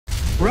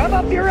Rev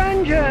up your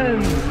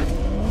engines!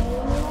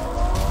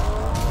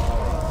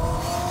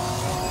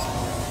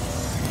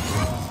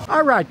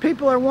 All right,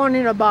 people are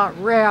wondering about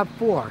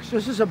Rav4s.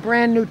 This is a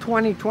brand new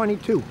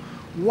 2022.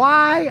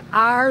 Why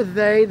are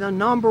they the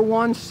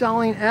 #1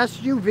 selling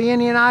SUV in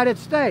the United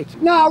States?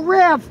 Now,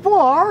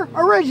 Rav4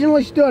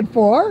 originally stood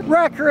for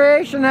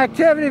Recreation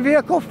Activity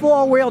Vehicle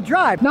 4-Wheel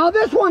Drive. Now,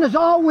 this one is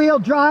all-wheel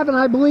drive, and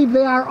I believe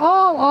they are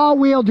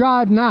all-wheel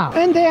drive now.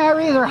 And they are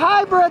either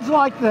hybrids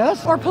like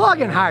this or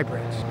plug-in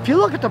hybrids. If you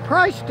look at the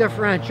price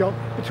differential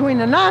between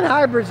the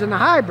non-hybrids and the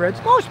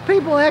hybrids, most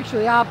people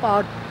actually opt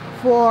out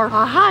for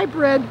a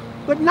hybrid,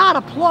 but not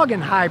a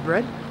plug-in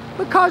hybrid,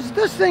 because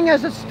this thing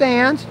as it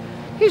stands,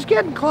 he's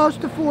getting close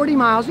to 40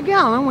 miles a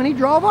gallon when he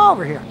drove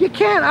over here. You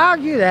can't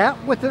argue that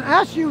with an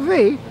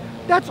SUV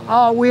that's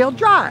all-wheel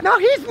drive. Now,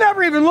 he's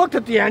never even looked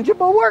at the engine,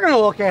 but we're going to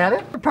look at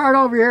it. The part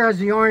over here has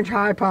the orange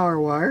high-power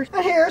wires,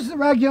 and here's the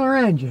regular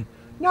engine.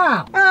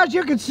 Now, as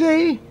you can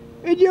see,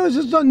 it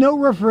uses the new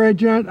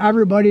refrigerant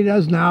everybody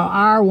does now,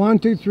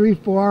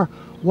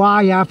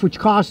 R1234YF, which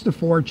costs a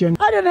fortune.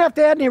 I didn't have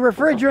to add any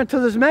refrigerant to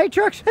this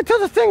Matrix until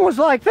the thing was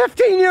like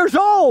 15 years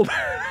old.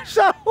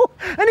 So,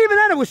 and even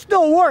then it was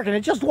still working,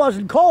 it just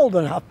wasn't cold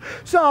enough.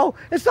 So,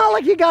 it's not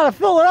like you gotta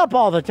fill it up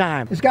all the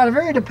time. It's got a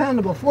very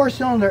dependable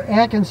 4-cylinder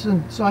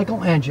Atkinson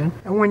cycle engine,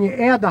 and when you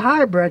add the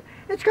hybrid,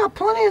 it's got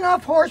plenty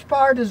enough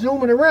horsepower to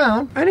zoom it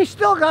around, and he's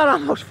still got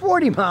almost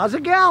 40 miles a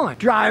gallon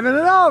driving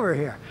it over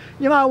here.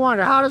 You might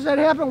wonder, how does that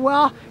happen?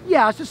 Well,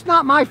 yes, it's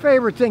not my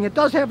favorite thing. It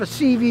does have a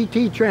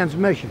CVT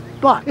transmission,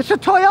 but it's a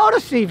Toyota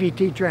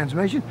CVT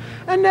transmission,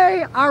 and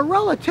they are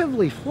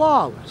relatively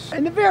flawless.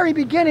 In the very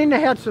beginning,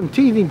 they had some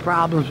teething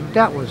problems, but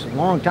that was a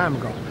long time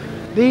ago.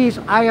 These,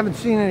 I haven't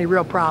seen any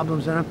real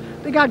problems in them.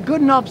 They got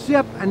good enough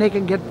zip, and they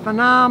can get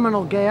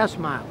phenomenal gas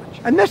mileage.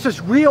 And this is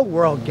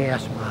real-world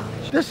gas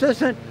mileage. This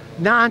isn't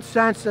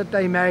nonsense that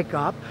they make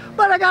up,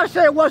 but I gotta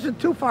say it wasn't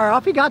too far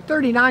off. He got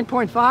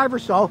 39.5 or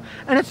so,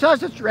 and it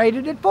says it's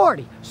rated at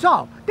 40.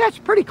 So that's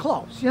pretty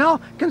close, you know,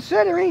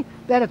 considering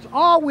that it's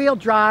all-wheel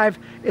drive.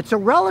 It's a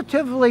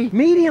relatively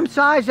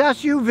medium-sized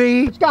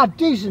SUV. It's got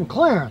decent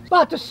clearance,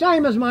 about the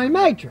same as my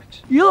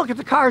Matrix. You look at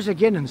the cars that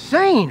get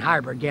insane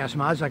hybrid gas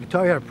mileage, like a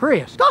Toyota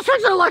Prius. Those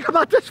things are like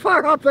about this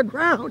far off the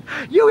ground.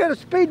 You hit a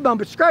speed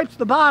bump, it scrapes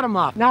the bottom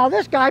off. Now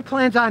this guy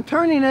plans on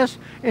turning this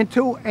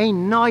into a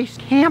nice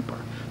camper,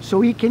 so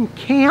he can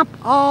camp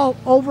all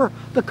over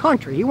the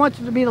country. He wants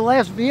it to be the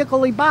last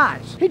vehicle he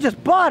buys. He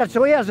just bought it,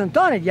 so he hasn't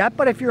done it yet,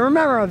 but if you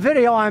remember a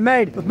video I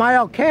made with my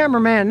old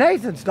cameraman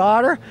Nathan's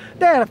daughter,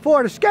 they had a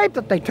Ford Escape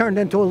that they turned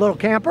into a little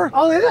camper.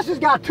 Only this has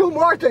got 2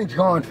 more things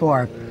going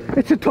for it.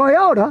 It's a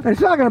Toyota, and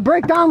it's not gonna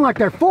break down like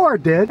their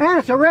Ford did, and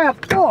it's a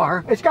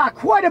Rav4. It's got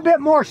quite a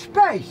bit more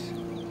space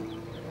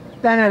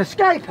than an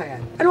Escape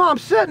had. And while I'm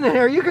sitting in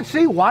here, you can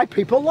see why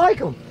people like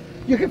them.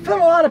 You can fit a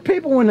lot of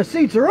people when the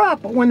seats are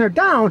up, but when they're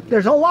down,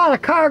 there's a lot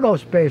of cargo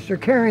space. They're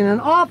carrying an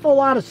awful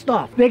lot of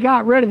stuff. They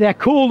got rid of that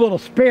cool little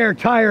spare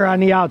tire on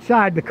the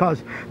outside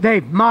because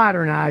they've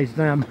modernized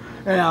them.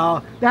 You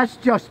know, that's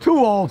just too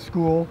old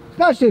school,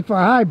 especially for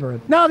a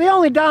hybrid. Now, the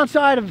only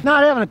downside of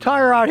not having a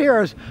tire out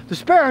here is the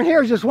spare in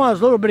here is just one of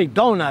those little bitty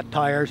donut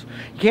tires.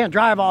 You can't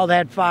drive all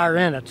that far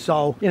in it,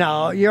 so, you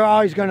know, you're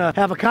always gonna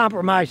have a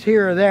compromise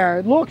here or there.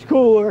 It looks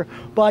cooler,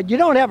 but you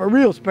don't have a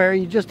real spare.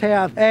 You just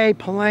have a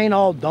plain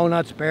old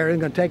donut spare. It's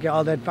gonna take you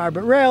all that far,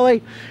 but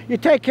really, you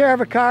take care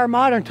of a car,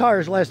 modern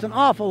tires last an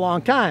awful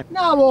long time.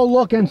 Now we'll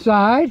look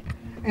inside,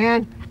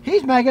 and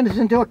he's making this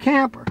into a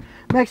camper.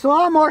 Makes a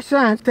lot more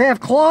sense to have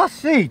cloth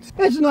seats.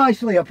 It's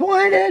nicely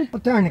appointed. I'll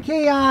turn the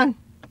key on.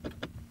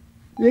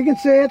 You can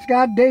see it's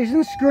got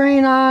decent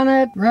screen on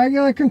it.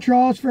 Regular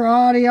controls for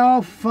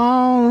audio,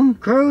 phone,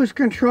 cruise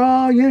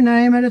control, you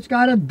name it. It's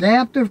got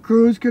adaptive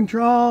cruise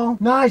control.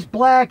 Nice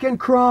black and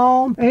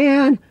chrome.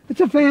 And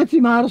it's a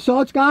fancy model, so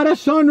it's got a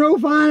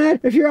sunroof on it.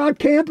 If you're out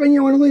camping,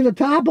 you want to leave the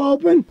top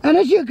open. And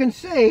as you can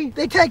see,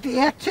 they take the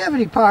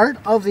activity part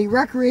of the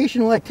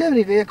recreational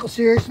activity vehicle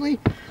seriously.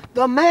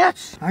 The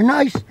mats are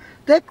nice,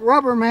 thick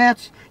rubber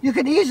mats. You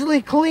can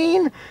easily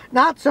clean,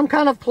 not some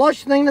kind of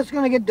plush thing that's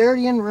going to get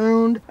dirty and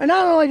ruined. And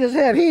not only does it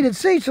have heated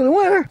seats in the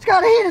winter, it's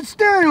got a heated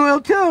steering wheel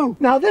too.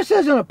 Now this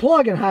isn't a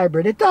plug-in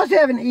hybrid. It does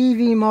have an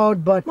EV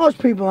mode, but most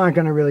people aren't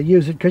going to really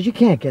use it because you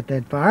can't get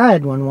that far. I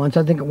had one once.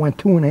 I think it went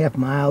 2.5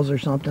 miles or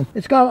something.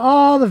 It's got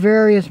all the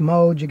various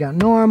modes. You got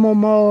normal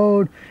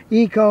mode,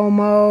 eco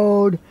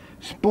mode,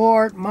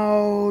 sport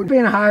mode.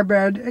 Being a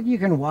hybrid, you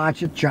can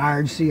watch it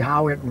charge, see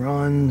how it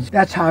runs.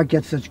 That's how it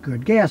gets such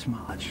good gas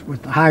mileage,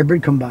 with the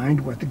hybrid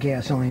combined with the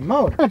gasoline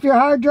motor. If you're a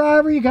hard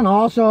driver, you can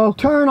also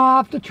turn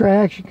off the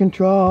traction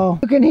control.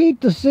 You can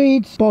heat the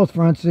seats, both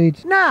front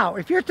seats. Now,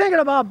 if you're thinking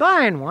about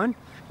buying one,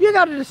 you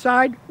got to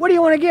decide, what do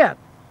you want to get?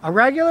 A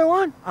regular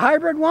one, a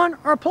hybrid one,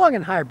 or a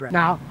plug-in hybrid?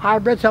 Now,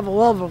 hybrids have a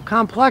level of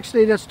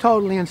complexity that's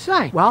totally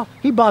insane. Well,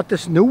 he bought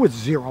this new with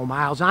 0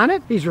 miles on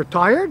it. He's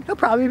retired. He'll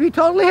probably be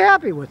totally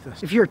happy with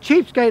this. If you're a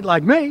cheapskate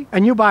like me,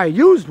 and you buy a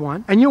used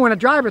one, and you want to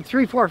drive it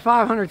 300,000, 400,000,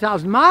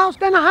 500,000 miles,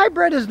 then a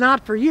hybrid is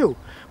not for you.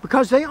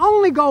 because they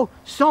only go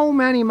so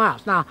many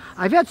miles. Now,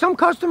 I've had some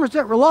customers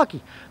that were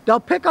lucky. They'll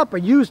pick up a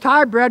used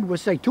hybrid with,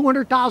 say,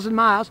 200,000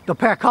 miles. They'll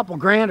pay a couple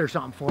grand or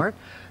something for it.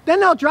 Then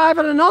they'll drive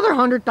it another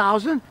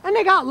 100,000, and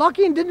they got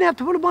lucky and didn't have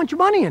to put a bunch of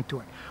money into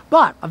it.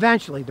 But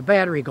eventually, the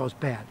battery goes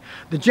bad,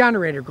 the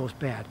generator goes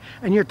bad,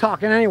 and you're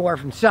talking anywhere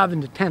from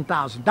 $7,000 to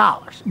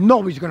 $10,000.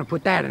 Nobody's going to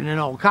put that in an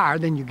old car,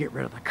 then you get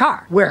rid of the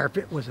car. Where if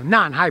it was a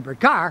non-hybrid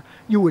car,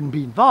 you wouldn't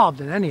be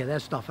involved in any of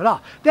that stuff at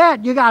all.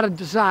 That you got to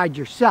decide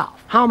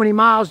yourself. How many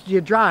miles do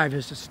you drive?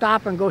 Is it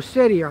stop and go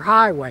city or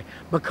highway?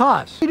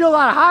 Because you do a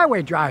lot of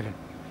highway driving.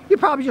 You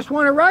probably just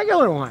want a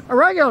regular one. A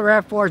regular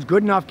Rav4 is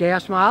good enough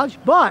gas mileage,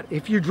 but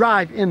if you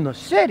drive in the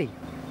city,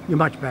 you're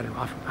much better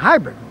off with a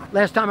hybrid one.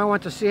 Last time I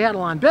went to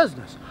Seattle on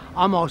business,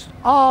 almost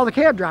all the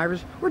cab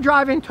drivers were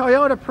driving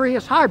Toyota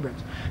Prius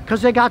hybrids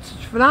because they got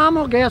such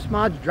phenomenal gas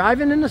mileage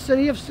driving in the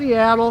city of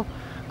Seattle,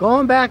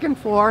 going back and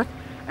forth,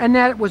 and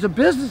that it was a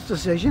business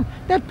decision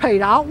that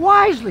paid out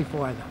wisely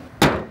for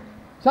them.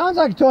 Sounds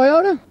like a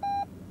Toyota.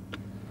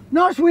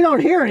 Notice we don't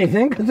hear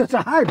anything because it's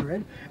a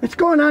hybrid. It's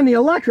going on the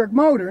electric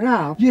motor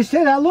now. You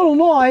see that little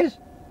noise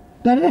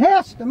that it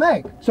has to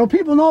make. So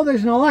people know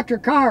there's an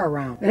electric car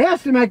around. It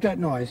has to make that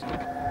noise.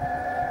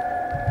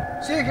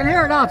 So you can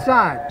hear it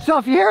outside. So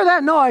if you hear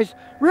that noise,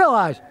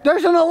 realize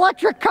there's an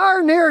electric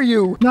car near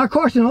you. Now, of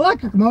course, in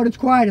electric mode, it's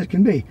quiet as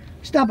can be.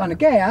 Step on the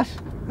gas.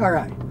 All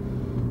right.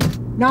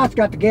 Now it's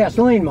got the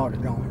gasoline motor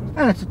going.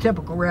 And it's a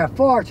typical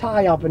Rav4. It's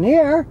high up in the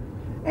air.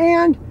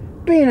 And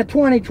being a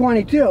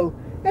 2022,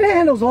 it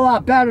handles a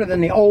lot better than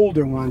the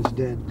older ones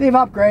did. They've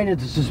upgraded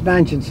the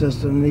suspension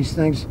system in these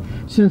things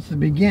since the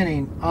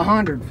beginning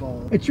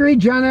 100-fold. It's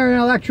regenerating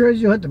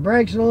electricity. You hit the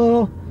brakes a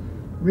little.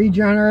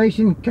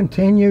 Regeneration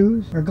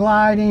continues. We're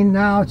gliding.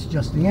 Now it's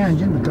just the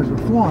engine because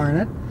we're flooring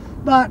it.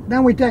 But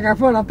then we take our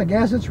foot off the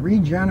gas. It's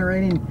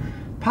regenerating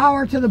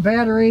power to the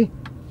battery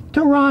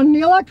to run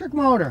the electric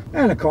motor.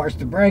 And of course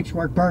the brakes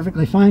work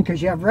perfectly fine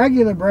because you have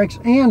regular brakes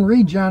and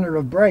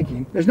regenerative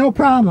braking. There's no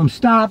problem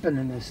stopping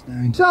in this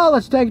thing. So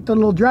let's take the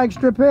little drag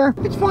strip here.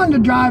 It's fun to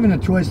drive in a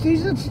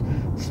Twisties. It's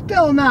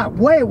still not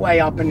way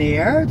up in the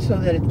air so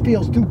that it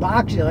feels too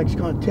boxy like it's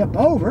going to tip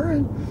over.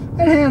 And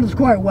it handles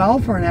quite well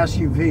for an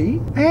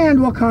SUV.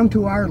 And we'll come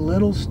to our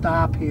little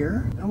stop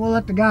here. And we'll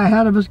let the guy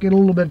ahead of us get a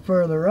little bit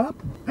further up.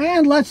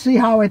 And let's see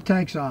how it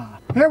takes off.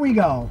 Here we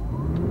go.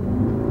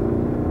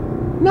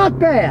 Not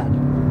bad.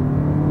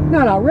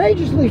 Not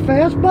outrageously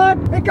fast, but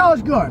it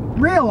goes good.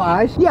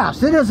 Realize,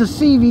 yes, it is a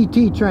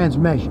CVT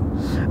transmission.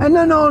 And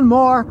they're known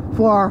more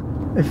for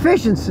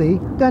efficiency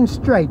than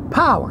straight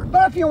power.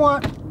 But if you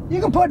want,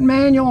 you can put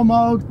manual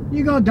mode.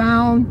 You go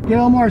down, get a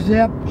little more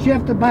zip,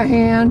 shift it by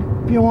hand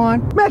if you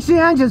want. Makes the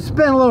engine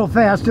spin a little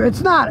faster.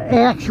 It's not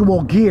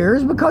actual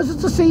gears because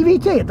it's a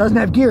CVT. It doesn't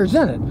have gears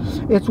in it.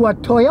 It's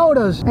what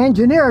Toyota's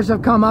engineers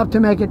have come up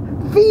to make it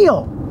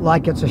feel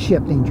like it's a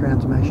shifting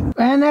transmission.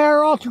 And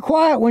they're ultra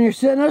quiet when you're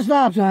sitting at a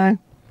stop sign.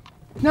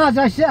 Now, as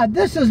I said,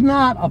 this is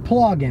not a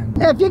plug-in.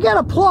 If you get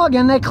a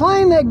plug-in, they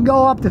claim they can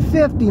go up to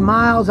 50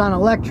 miles on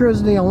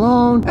electricity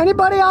alone.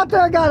 Anybody out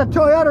there got a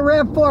Toyota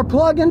Rav4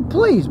 plug-in?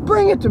 Please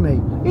bring it to me,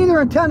 either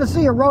in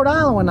Tennessee or Rhode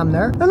Island when I'm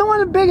there. And the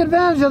one big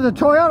advantage of the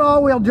Toyota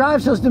all-wheel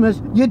drive system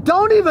is you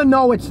don't even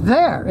know it's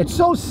there. It's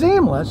so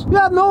seamless. You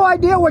have no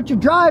idea what you're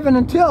driving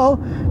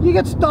until you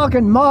get stuck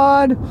in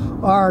mud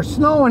or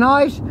snow and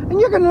ice,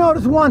 and you're going to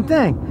notice one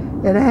thing.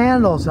 It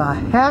handles a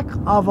heck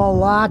of a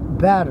lot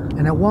better,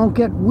 and it won't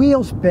get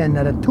wheel spin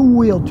that a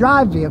two-wheel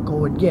drive vehicle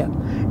would get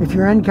if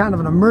you're in kind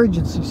of an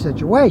emergency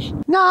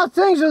situation. Now,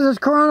 things with this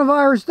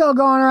coronavirus still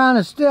going around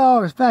and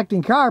still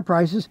affecting car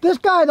prices. This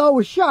guy, though,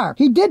 was sharp.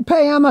 He did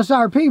pay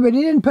MSRP, but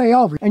he didn't pay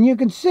over. And you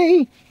can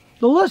see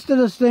the list of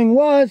this thing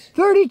was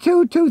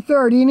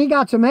 $32,230, and he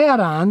got some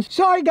add-ons,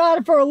 so he got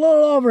it for a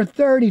little over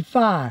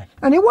 $35.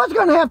 And he was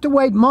going to have to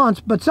wait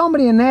months, but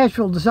somebody in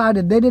Nashville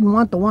decided they didn't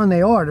want the one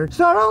they ordered,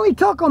 so it only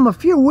took him a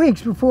few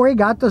weeks before he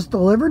got this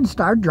delivered and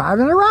started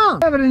driving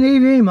around. I have it in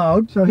EV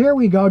mode, so here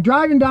we go,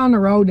 driving down the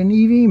road in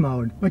EV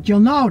mode. But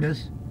you'll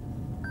notice,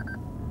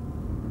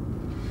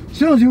 as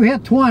soon as we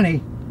hit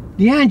 20,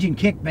 the engine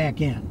kicked back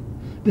in.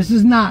 This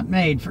is not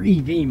made for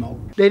EV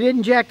mode. They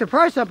didn't jack the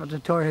price up at the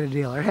Toyota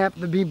dealer. It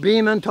happened to be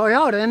Beaman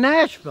Toyota in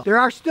Nashville. There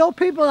are still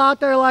people out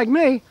there like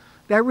me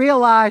that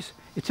realize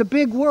it's a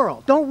big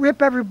world. Don't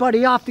rip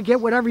everybody off to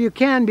get whatever you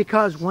can,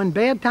 because when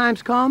bad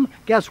times come,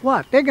 guess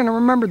what? They're going to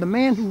remember the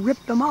man who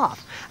ripped them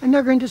off. And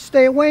they're going to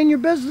stay away, and your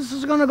business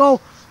is going to go.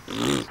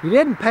 You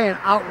didn't pay an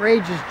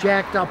outrageous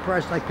jacked up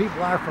price like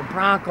people are for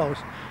Broncos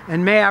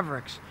and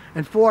Mavericks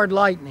and Ford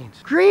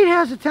Lightnings. Greed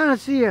has a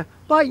tendency of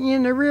biting you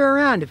in the rear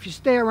end if you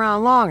stay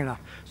around long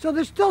enough. So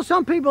there's still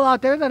some people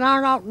out there that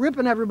aren't out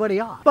ripping everybody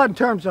off. But in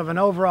terms of an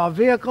overall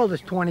vehicle, this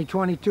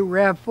 2022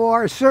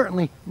 Rav4 is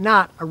certainly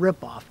not a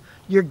ripoff.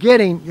 You're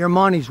getting your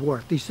money's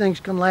worth. These things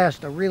can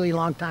last a really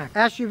long time.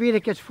 SUV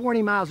that gets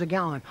 40 miles a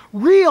gallon.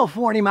 Real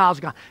 40 miles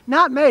a gallon.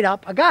 Not made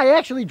up. A guy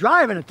actually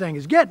driving a thing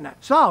is getting it.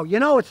 So, you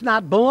know it's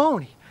not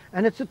baloney.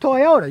 and it's a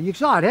Toyota. You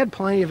saw it had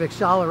plenty of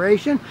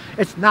acceleration.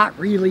 It's not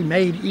really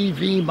made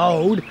EV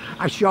mode.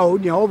 I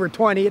showed, you know, over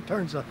 20 it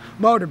turns the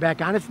motor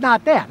back on. It's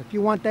not that. If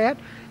you want that,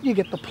 you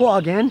get the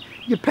plug-in,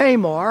 you pay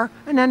more,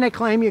 and then they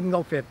claim you can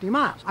go 50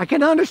 miles. I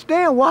can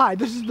understand why.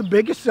 This is the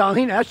biggest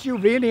selling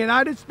SUV in the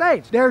United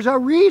States. There's a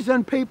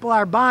reason people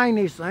are buying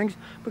these things,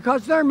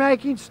 because they're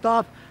making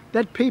stuff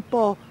that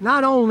people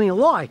not only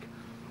like,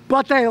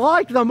 but they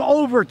like them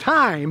over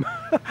time.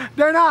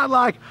 They're not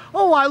like,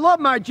 oh, I love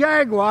my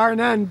Jaguar, and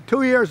then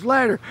 2 years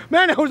later,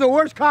 man, it was the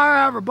worst car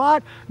I ever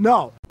bought.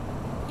 No.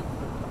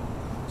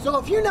 So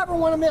if you never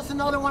want to miss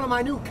another one of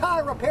my new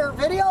car repair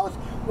videos,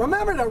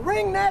 remember to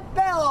ring that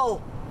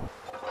bell.